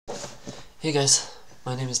Hey guys,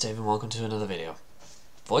 my name is Dave and welcome to another video.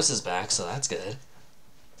 Voice is back, so that's good.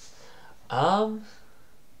 Um,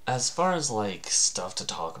 as far as like stuff to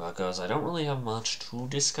talk about goes, I don't really have much to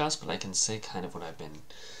discuss, but I can say kind of what I've been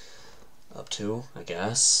up to, I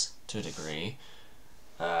guess, to a degree.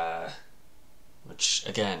 Which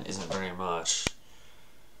again isn't very much,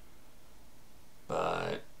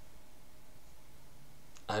 but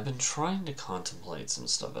I've been trying to contemplate some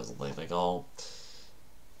stuff as of late.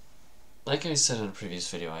 Like I said in a previous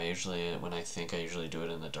video, when I think, I usually do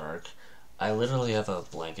it in the dark. I literally have a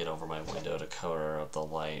blanket over my window to cover up the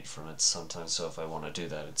light from it sometimes, so if I want to do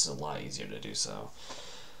that, it's a lot easier to do so.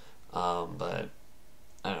 But,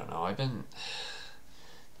 I don't know,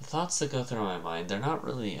 the thoughts that go through my mind, they're not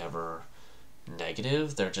really ever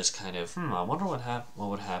negative, they're just kind of, I wonder what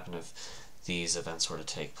would happen if these events were to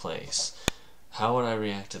take place. How would I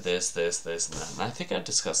react to this, and that? And I think I've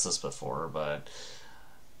discussed this before, but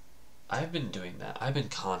I've been doing that. I've been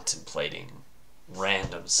contemplating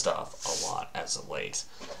random stuff a lot as of late.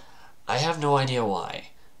 I have no idea why.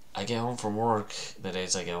 I get home from work, the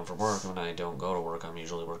days I get home from work, when I don't go to work, I'm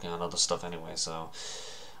usually working on other stuff anyway, so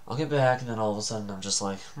I'll get back and then all of a sudden I'm just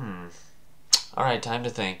like, alright, time to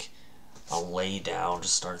think. I'll lay down,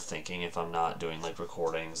 just start thinking if I'm not doing like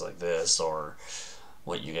recordings like this or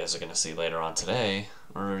what you guys are going to see later on today,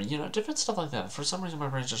 or, different stuff like that. For some reason my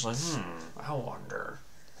brain's just like, I wonder.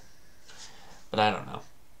 But I don't know.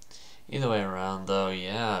 Either way around, though,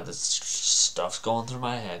 yeah, this stuff's going through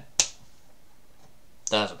my head.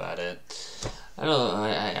 That's about it.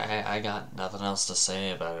 I got nothing else to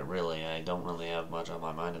say about it, really. I don't really have much on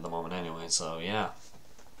my mind at the moment anyway, so yeah.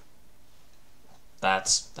 That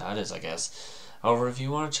is, I guess. However, if you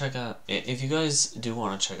want to check out, if you guys do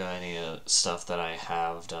want to check out any stuff that I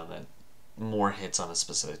have done that more hits on a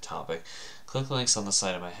specific topic, click the links on the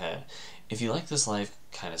side of my head. If you like this live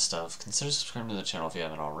kind of stuff, consider subscribing to the channel if you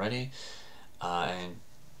haven't already, and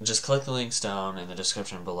just click the links down in the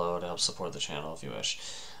description below to help support the channel if you wish.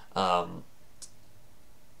 And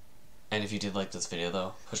if you did like this video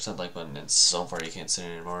though, push that like button, and so far you can't see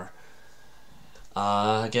it anymore.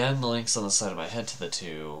 Again, the links on the side of my head to the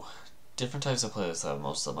two different types of playlists that have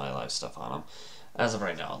most of my live stuff on them, as of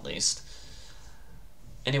right now at least.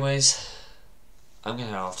 Anyways, I'm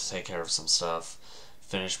gonna head off to take care of some stuff,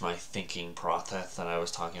 finish my thinking process that I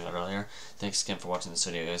was talking about earlier. Thanks again for watching this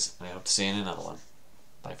video, guys, and I hope to see you in another one.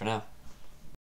 Bye for now.